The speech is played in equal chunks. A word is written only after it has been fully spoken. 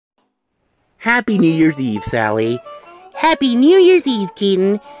Happy New Year's Eve, Sally. Happy New Year's Eve,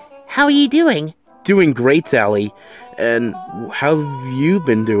 Keaton. How are you doing? Doing great, Sally. And how have you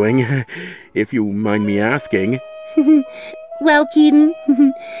been doing, if you mind me asking? Well, Keaton,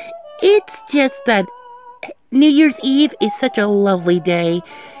 it's just that New Year's Eve is such a lovely day,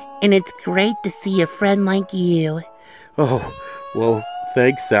 and it's great to see a friend like you. Oh, well,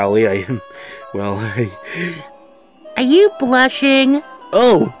 thanks, Sally. Are you blushing?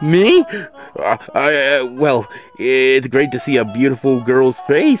 Oh, me? Well, it's great to see a beautiful girl's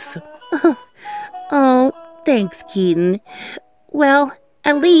face. Oh, thanks, Keaton. Well,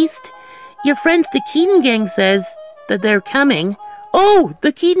 at least your friends the Keaton Gang says that they're coming. Oh,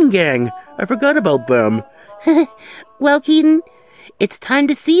 the Keaton Gang. I forgot about them. Well, Keaton, it's time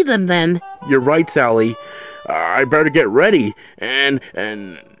to see them then. You're right, Sally. I better get ready, and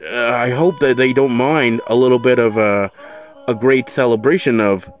I hope that they don't mind a little bit of a great celebration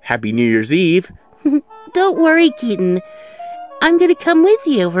of Happy New Year's Eve. Don't worry, Keaton. I'm gonna come with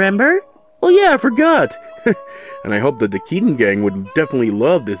you, remember? Oh yeah, I forgot. And I hope that the Keaton Gang would definitely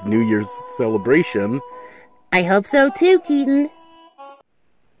love this New Year's celebration. I hope so too, Keaton.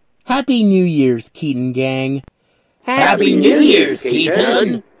 Happy New Year's, Keaton Gang. Happy New Year's,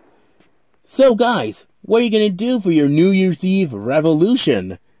 Keaton! So guys, what are you gonna do for your New Year's Eve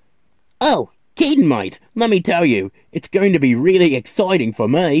revolution? Oh, Keaton mate, let me tell you, it's going to be really exciting for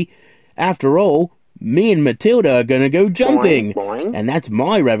me. After all, me and Matilda are gonna go jumping, boing, boing. And that's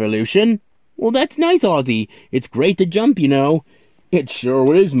my revolution. Well, that's nice, Ozzy. It's great to jump, you know. It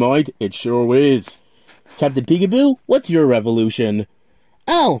sure is, mate. It sure is. Captain Peekaboo, what's your revolution?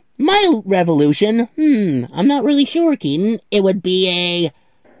 Oh, my revolution? I'm not really sure, Keaton. It would be a...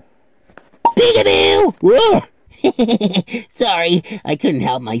 Peekaboo! Whoa! Sorry, I couldn't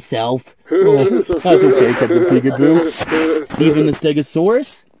help myself. Oh, that's okay, Captain Peekaboo. Steven the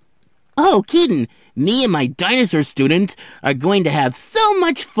Stegosaurus? Oh, Keaton, me and my dinosaur students are going to have so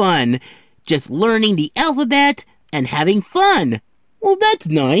much fun. Just learning the alphabet and having fun. Well, that's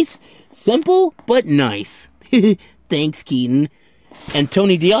nice. Simple, but nice. Thanks, Keaton. And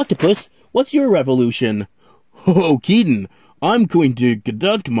Tony the Octopus, what's your revolution? Oh, Keaton, I'm going to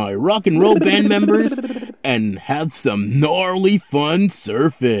conduct my rock and roll band members and have some gnarly fun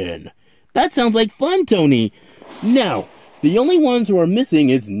surfing. That sounds like fun, Tony. Now, the only ones who are missing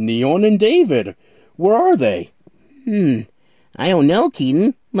is Neon and David. Where are they? I don't know,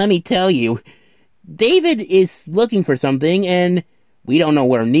 Keaton. Let me tell you. David is looking for something, and we don't know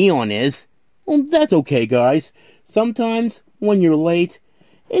where Neon is. Well, that's okay, guys. Sometimes, when you're late,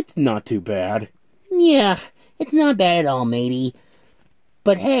 it's not too bad. Yeah, it's not bad at all, matey.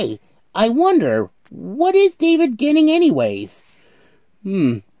 But hey, I wonder, what is David getting anyways?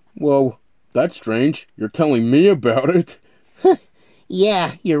 Well, that's strange. You're telling me about it.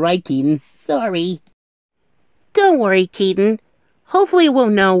 Yeah, you're right, Keaton. Sorry. Don't worry, Keaton. Hopefully we'll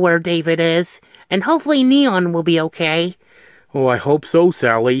know where David is, and hopefully Neon will be okay. Oh, I hope so,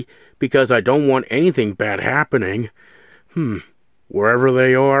 Sally, because I don't want anything bad happening. Wherever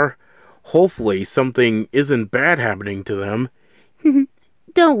they are, hopefully something isn't bad happening to them.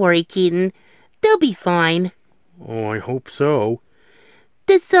 Don't worry, Keaton. They'll be fine. Oh, I hope so.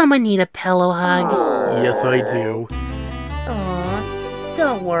 Does someone need a pillow hug? Yes, I do. Aw,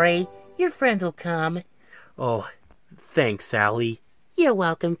 don't worry. Your friends will come. Oh, thanks, Sally. You're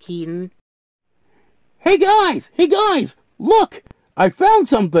welcome, Keaton. Hey guys! Look! I found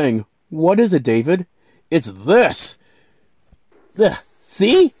something! What is it, David? It's this!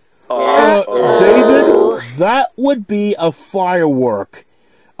 See? David, that would be a firework.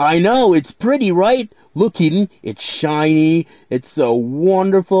 I know, it's pretty, right? Look, Keaton, it's shiny, it's so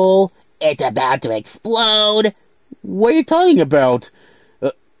wonderful. It's about to explode. What are you talking about?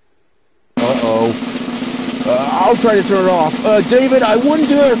 Uh-oh. I'll try to turn it off. David, I wouldn't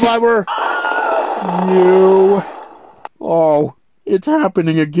do it if I were... you. Oh, it's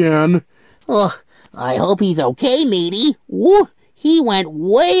happening again. Oh, I hope he's okay, matey. Woo! He went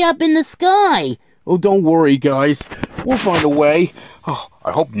way up in the sky. Oh, don't worry, guys. We'll find a way. Oh,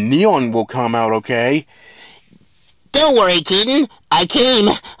 I hope Neon will come out okay. Don't worry, Keaton. I came.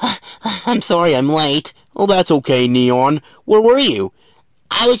 I'm sorry I'm late. Oh, that's okay, Neon. Where were you?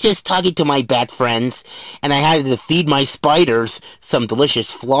 I was just talking to my bat friends, and I had to feed my spiders some delicious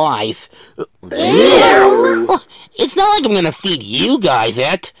flies. Ew. It's not like I'm gonna feed you guys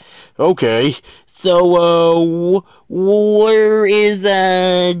it. Okay. So, where is,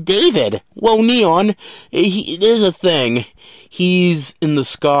 David? Well, Neon, there's a thing. He's in the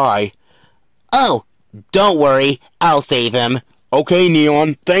sky. Oh, don't worry. I'll save him. Okay,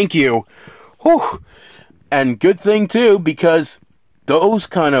 Neon, thank you. Whew. And good thing, too, because those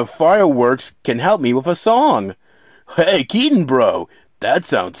kind of fireworks can help me with a song. Hey, Keaton bro, that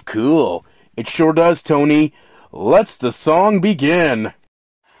sounds cool. It sure does, Tony. Let's the song begin.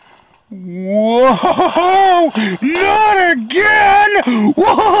 Whoa! Not again!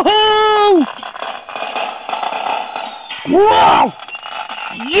 Whoa! Whoa!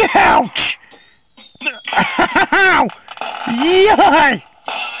 Ouch! Ow! Yay!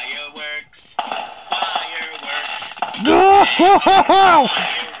 Fireworks, fireworks, Oh!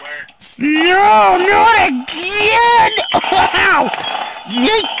 fireworks. No, not again! Ow!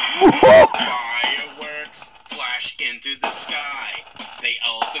 Yeet! Whoa! Fireworks flash into the sky. They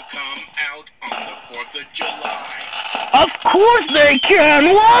also come out on the 4th of July. Of course they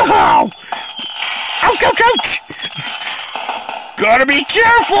can! Wow! Ouch, ouch, ouch! Gotta be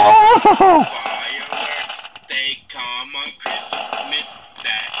careful! Fireworks, they come on Christmas.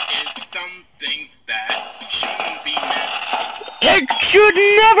 That is something that shouldn't be missed. It should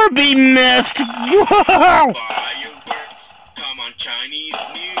never be missed! Wow! Fireworks come on Chinese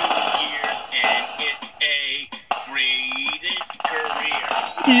New Year's, and it's a greatest career.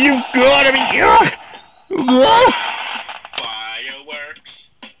 You gotta be...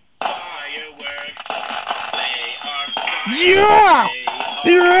 Fireworks, fireworks, they are fire. Yeah!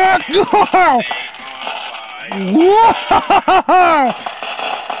 They are Yeah! fire. Whoa!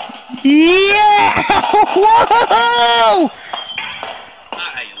 Yeah! Whoa! I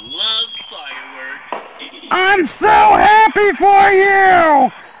love fireworks. I'm so happy for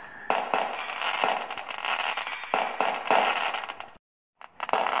you!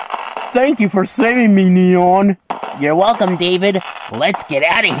 Thank you for saving me, Neon. You're welcome, David. Let's get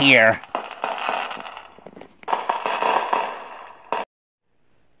out of here.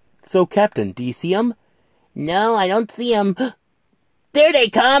 So, Captain, do you see him? No, I don't see them. There they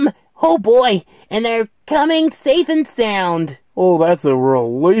come. Oh boy, and they're coming safe and sound. Oh, that's a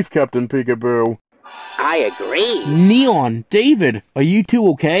relief, Captain Peekaboo. I agree. Neon, David, are you two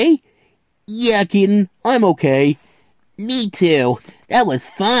okay? Yeah, Keaton, I'm okay. me too. That was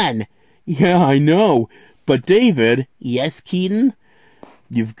fun. Yeah, I know. But David, Yes, Keaton?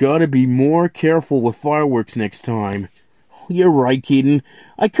 you've got to be more careful with fireworks next time. You're right, Keaton.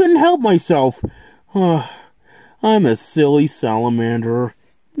 I couldn't help myself. I'm a silly salamander.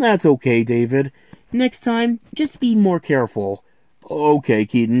 That's okay, David. Next time, just be more careful. Okay,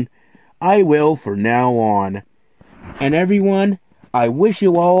 Keaton. I will from now on. And everyone, I wish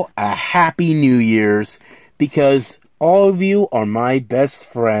you all a happy New Year's, because all of you are my best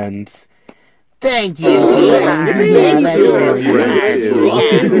friends. Thank you, Keaton. Yeah, that's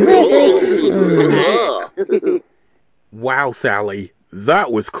really Wow, Sally,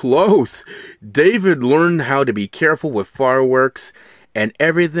 that was close. David learned how to be careful with fireworks, and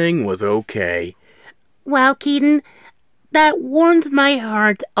everything was okay. Well, Keaton, that warms my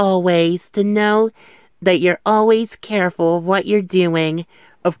heart always to know that you're always careful of what you're doing.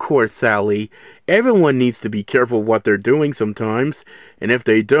 Of course, Sally, everyone needs to be careful of what they're doing sometimes, and if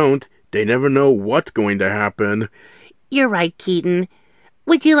they don't, they never know what's going to happen. You're right, Keaton.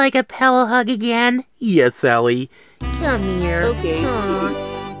 Would you like a pillow hug again? Yes, Sally. Come here. Okay.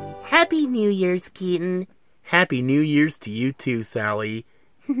 Aw. Happy New Year's, Keaton. Happy New Year's to you too, Sally.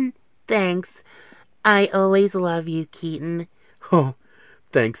 Thanks. I always love you, Keaton. Oh,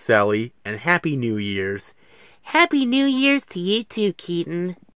 thanks, Sally, and Happy New Year's. Happy New Year's to you too,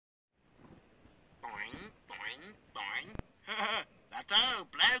 Keaton.